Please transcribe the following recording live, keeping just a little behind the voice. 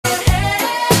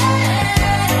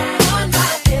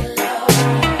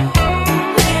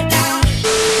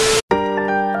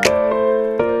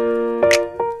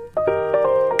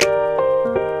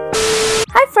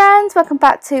welcome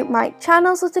back to my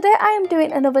channel. So today I am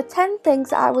doing another 10 things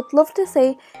that I would love to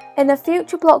see in a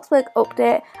future Bloxburg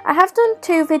update. I have done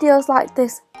 2 videos like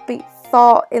this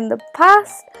before in the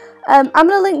past. I'm going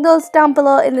to link those down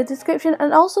below in the description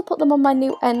and also put them on my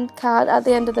new end card at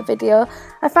the end of the video.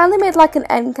 I finally made like an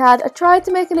end card. I tried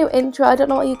to make a new intro. I don't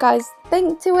know what you guys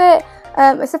think to it.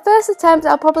 It's the first attempt.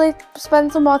 I'll probably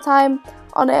spend some more time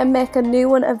on it and make a new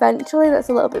one eventually that's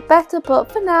a little bit better,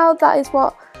 but for now that is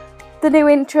what the new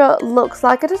intro looks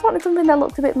like. I just wanted something that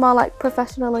looked a bit more like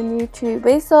professional and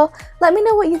YouTubey, so let me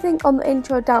know what you think on the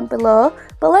intro down below.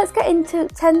 But let's get into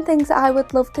 10 things that I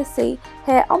would love to see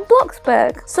here on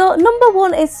Bloxburg. So number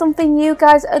 1 is something you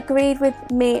guys agreed with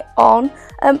me on.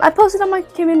 I posted on my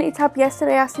community tab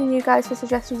yesterday asking you guys for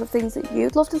suggestions of things that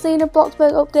you'd love to see in a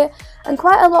Bloxburg update, and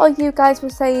quite a lot of you guys were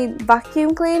saying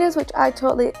vacuum cleaners, which I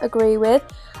totally agree with.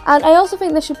 And I also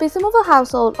think there should be some other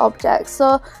household objects.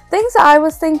 So things that I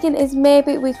was thinking is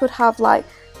maybe we could have like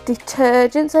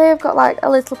detergent. So I've got like a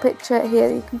little picture here.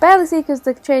 You can barely see because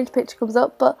the change picture comes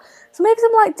up, but so maybe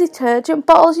some like detergent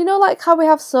bottles, you know, like how we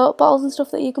have soap bottles and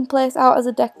stuff that you can place out as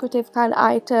a decorative kind of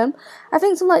item. I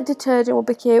think some like detergent would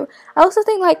be cute. I also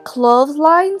think like clothes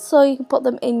lines, so you can put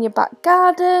them in your back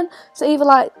garden. So either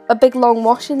like a big long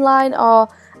washing line or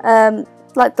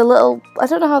like the little, I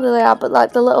don't know how they are, but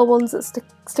like the little ones that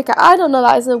stick out. I don't know,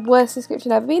 that is the worst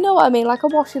description ever, but you know what I mean, like a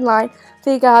washing line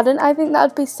for your garden. I think that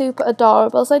would be super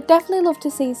adorable, so I'd definitely love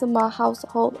to see some more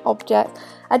household objects.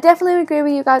 I definitely agree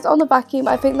with you guys on the vacuum.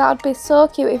 I think that would be so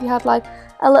cute if you had like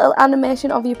a little animation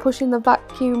of you pushing the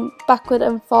vacuum backward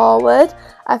and forward.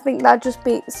 I think that'd just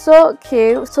be so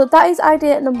cute. So that is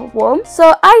idea number 1.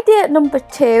 So idea number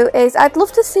 2 is I'd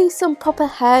love to see some proper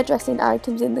hairdressing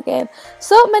items in the game.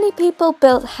 So many people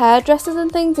build hairdressers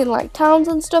and things in like towns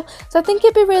and stuff, so I think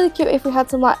it'd be really cute if we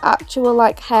had some like actual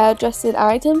like hairdressing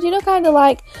items, you know, kind of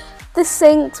like the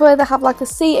sinks where they have like a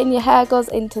seat and your hair goes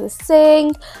into the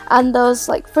sink, and those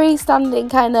like freestanding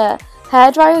kind of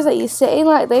hair dryers that you sit in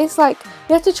like this. Like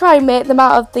you have to try and make them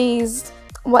out of these,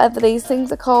 whatever these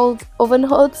things are called, oven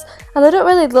hoods, and they don't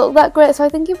really look that great. So I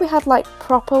think if we had like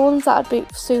proper ones, that'd be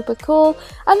super cool.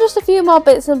 And just a few more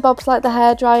bits and bobs like the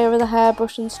hairdryer and the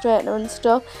hairbrush and straightener and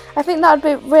stuff. I think that'd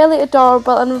be really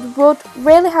adorable and would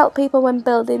really help people when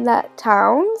building their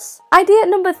towns. Idea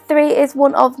number 3 is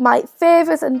one of my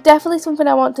favourites and definitely something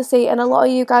I want to see, and a lot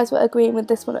of you guys were agreeing with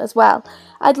this one as well.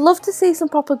 I'd love to see some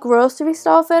proper grocery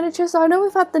store furniture. So I know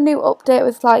we've had the new update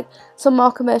with like some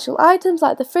more commercial items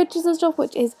like the fridges and stuff,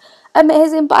 which is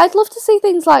amazing, but I'd love to see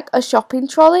things like a shopping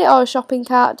trolley or a shopping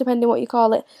cart, depending what you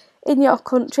call it in your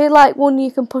country, like one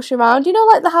you can push around, you know,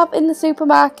 like they have in the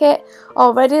supermarket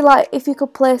already. Like if you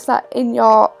could place that in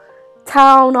your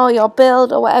town or your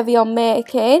build or whatever you're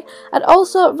making. I'd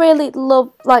also really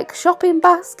love like shopping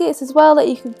baskets as well that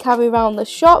you can carry around the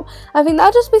shop. I think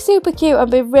that'd just be super cute and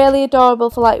be really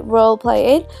adorable for like role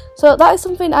playing. So that is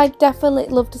something I definitely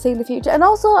love to see in the future. And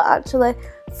also actually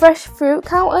fresh fruit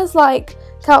counters, like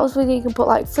counters where you can put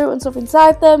like fruit and stuff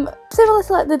inside them, similar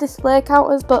to like the display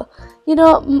counters, but you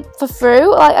know, for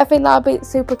fruit. Like I think that would be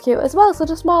super cute as well. So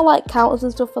just more like counters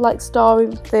and stuff for like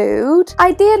storing food.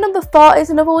 Idea number 4 is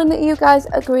another one that you guys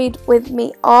agreed with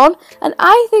me on, and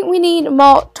I think we need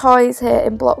more toys here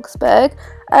in Bloxburg.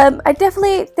 I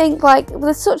definitely think like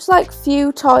there's such like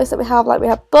few toys that we have. Like we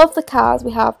have both the cars,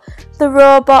 we have the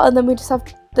robot, and then we just have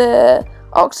the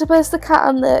octopus, the cat,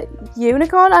 and the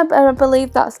unicorn, and I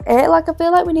believe that's it. Like I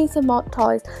feel like we need some more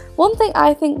toys. One thing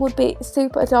I think would be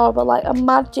super adorable, like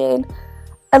imagine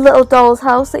a little doll's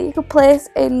house that you could place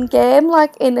in game,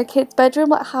 like in a kid's bedroom.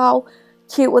 Like how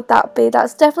cute would that be?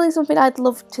 That's definitely something I'd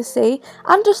love to see.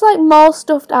 And just like more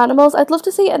stuffed animals. I'd love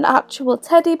to see an actual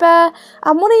teddy bear,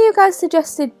 and one of you guys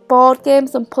suggested board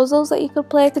games and puzzles that you could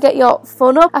play to get your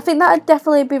fun up. I think that would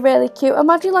definitely be really cute.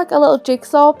 Imagine like a little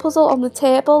jigsaw puzzle on the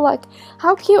table. Like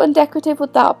how cute and decorative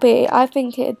would that be? I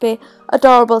think it'd be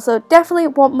adorable. So definitely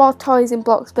want more toys in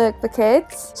Bloxburg for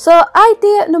kids. So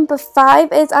idea number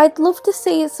 5 is I'd love to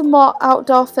see some more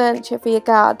outdoor furniture for your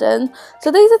garden.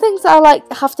 So these are things that I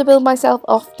like have to build myself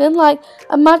often. Like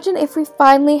imagine if we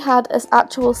finally had an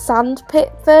actual sand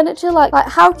pit furniture. Like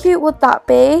how cute would that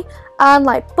be? And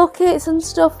like buckets and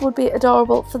stuff would be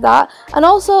adorable for that. And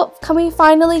also, can we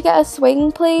finally get a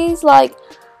swing, please? Like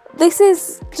this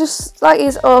is just like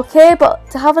is okay, but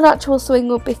to have an actual swing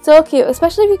would be so cute,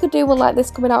 especially if you could do one like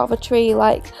this coming out of a tree.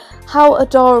 Like how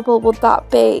adorable would that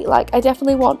be? Like I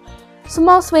definitely want some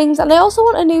more swings, and I also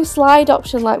want a new slide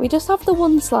option. Like we just have the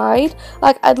one slide.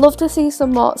 Like I'd love to see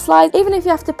some more slides, even if you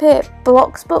have to pay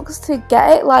Bloxburg to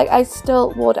get it. Like I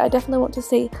still would. I definitely want to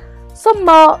see some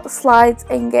more slides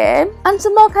in game, and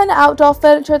some more kind of outdoor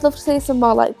furniture. I'd love to see some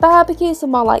more like barbecue,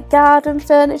 some more like garden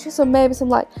furniture, so maybe some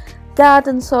like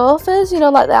garden sofas, you know,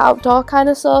 like the outdoor kind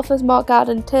of sofas, more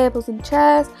garden tables and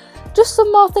chairs. Just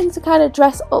some more things to kind of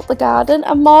dress up the garden,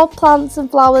 and more plants and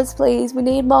flowers, please. We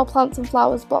need more plants and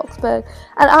flowers, Bloxburg,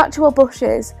 and actual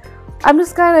bushes. I'm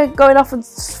just kind of going off and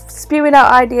spewing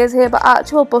out ideas here, but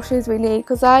actual bushes we need,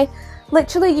 because I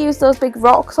literally use those big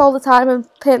rocks all the time and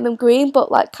paint them green,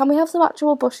 but like, can we have some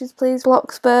actual bushes, please,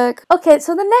 Bloxburg? Okay,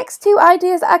 so the next two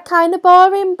ideas are kind of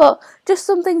boring, but just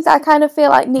some things that I kind of feel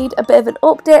like need a bit of an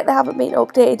update. They haven't been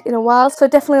updated in a while, so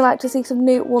I'd definitely like to see some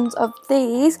new ones of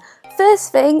these.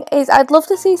 First thing is, I'd love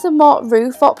to see some more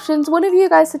roof options. One of you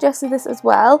guys suggested this as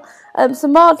well.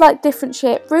 Some more like different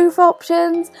shaped roof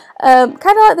options, kind of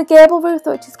like the gable roof,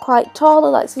 which is quite tall. I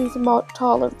like seeing some more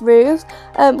taller roofs,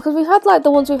 because we've had like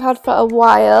the ones we've had for a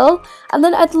while. And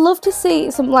then I'd love to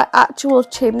see some like actual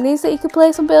chimneys that you could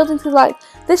place on buildings, because like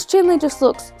this chimney just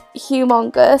looks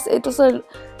humongous. It doesn't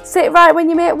sit right when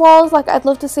you make walls. Like, I'd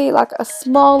love to see like a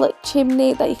small like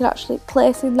chimney that you can actually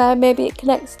place in there. Maybe it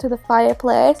connects to the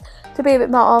fireplace to be a bit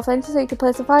more authentic, so you can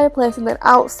place a fireplace, and then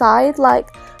outside, like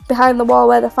behind the wall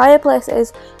where the fireplace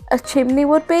is, a chimney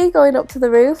would be going up to the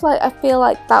roof. Like, I feel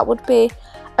like that would be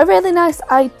a really nice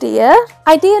idea.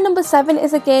 Idea number 7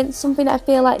 is again something I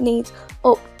feel like needs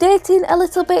updating a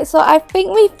little bit. So I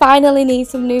think we finally need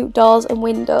some new doors and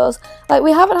windows. Like,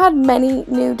 we haven't had many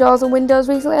new doors and windows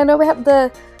recently. I know we had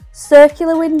the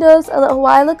circular windows a little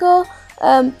while ago,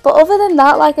 but other than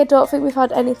that, like, I don't think we've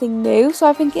had anything new. So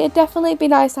I think it'd definitely be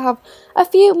nice to have a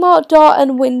few more door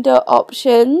and window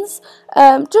options,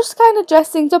 just kind of dress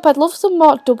things up. I'd love some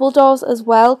more double doors as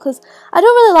well, because I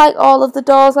don't really like all of the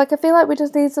doors. Like, I feel like we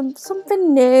just need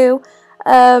something new,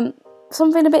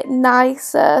 something a bit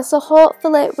nicer. So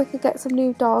hopefully we could get some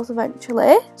new doors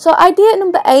eventually. So idea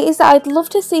number 8 is that I'd love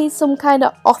to see some kind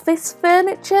of office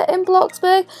furniture in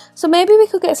Bloxburg. So maybe we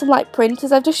could get some like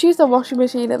printers. I've just used a washing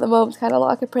machine at the moment, kind of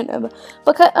like a printer,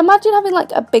 but imagine having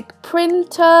like a big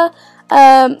printer,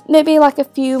 maybe like a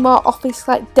few more office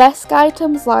like desk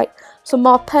items, like some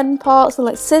more pen ports and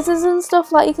like scissors and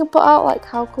stuff like you can put out. Like,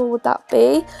 how cool would that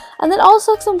be? And then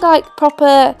also some like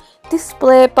proper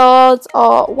display boards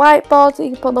or whiteboards that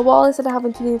you can put on the wall instead of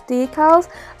having to use decals.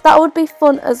 That would be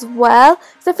fun as well,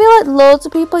 because I feel like loads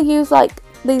of people use like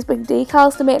these big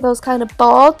decals to make those kind of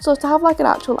boards, so to have like an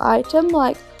actual item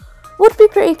like would be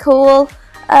pretty cool.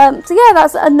 So yeah,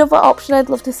 that's another option I'd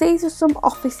love to see, just some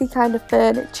officey kind of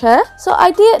furniture. So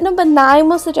idea number 9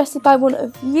 was suggested by one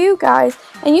of you guys,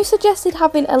 and you suggested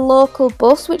having a local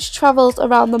bus which travels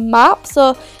around the map.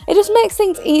 So it just makes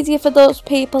things easier for those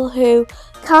people who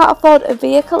can't afford a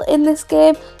vehicle in this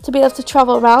game to be able to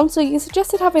travel around. So you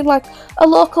suggested having like a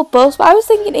local bus, but I was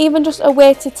thinking even just a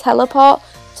way to teleport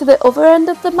to the other end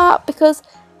of the map, because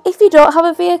if you don't have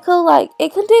a vehicle, like,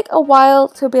 it can take a while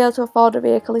to be able to afford a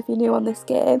vehicle if you're new on this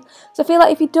game. So I feel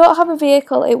like if you don't have a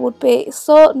vehicle, it would be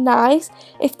so nice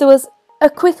if there was a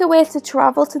quicker way to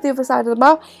travel to the other side of the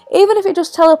map. Even if it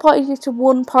just teleported you to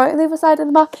one point on the other side of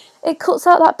the map, it cuts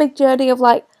out that big journey of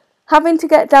like having to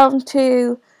get down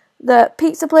to the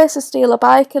pizza place to steal a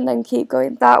bike and then keep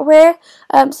going that way.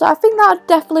 So I think that would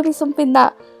definitely be something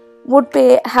that would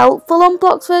be helpful on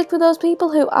Bloxburg for those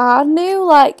people who are new.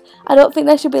 Like, I don't think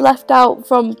they should be left out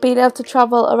from being able to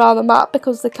travel around the map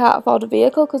because they can't afford a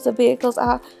vehicle, because the vehicles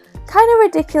are kind of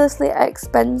ridiculously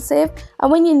expensive,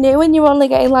 and when you're new and you're only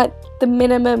getting like the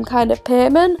minimum kind of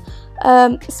payment,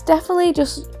 it's definitely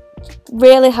just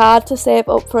really hard to save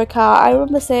up for a car. I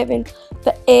remember saving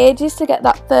for ages to get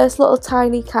that first little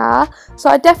tiny car, so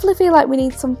I definitely feel like we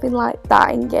need something like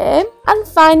that in game. And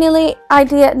finally,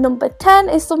 idea number 10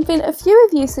 is something a few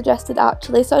of you suggested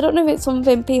actually, so I don't know if it's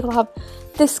something people have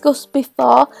discussed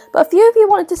before, but a few of you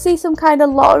wanted to see some kind of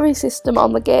lottery system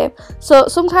on the game. So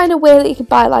some kind of way that you could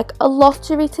buy like a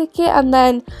lottery ticket, and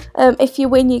then if you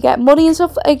win you get money and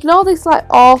stuff. Ignore this like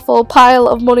awful pile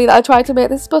of money that I tried to make.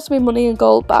 This is supposed to be money and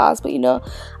gold bars, but you know,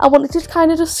 I wanted to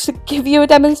kind of just give you a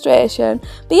demonstration.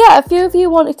 But yeah, a few of you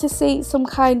wanted to see some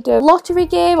kind of lottery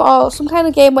game or some kind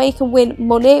of game where you can win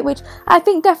money, which I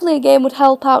think definitely a game would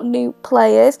help out new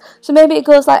players. So maybe it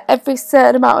goes like every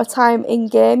certain amount of time in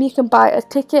game you can buy a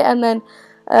ticket, and then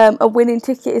a winning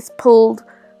ticket is pulled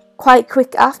quite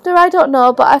quick after. I don't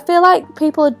know, but I feel like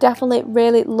people would definitely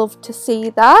really love to see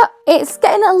that. It's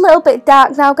getting a little bit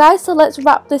dark now, guys, so let's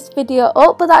wrap this video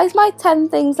up. But that is my 10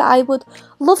 things that I would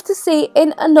love to see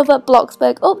in another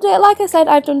Bloxburg update. Like I said,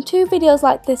 I've done 2 videos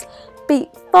like this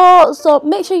before, so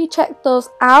make sure you check those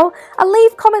out and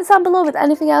leave comments down below with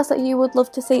anything else that you would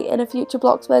love to see in a future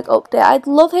Bloxburg update. I'd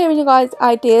love hearing you guys'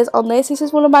 ideas on this. This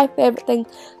is one of my favourite things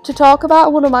to talk about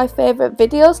and one of my favourite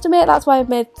videos to make. That's why I've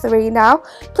made 3 now.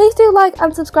 Please do like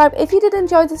and subscribe if you did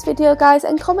enjoy this video, guys,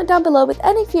 and comment down below with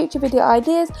any future video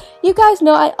ideas. You guys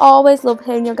know I always love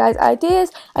hearing your guys'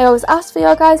 ideas. I always ask for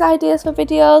your guys' ideas for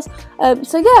videos.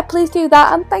 So yeah, please do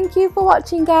that, and thank you for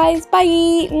watching, guys.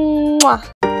 Bye.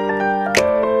 Mwah.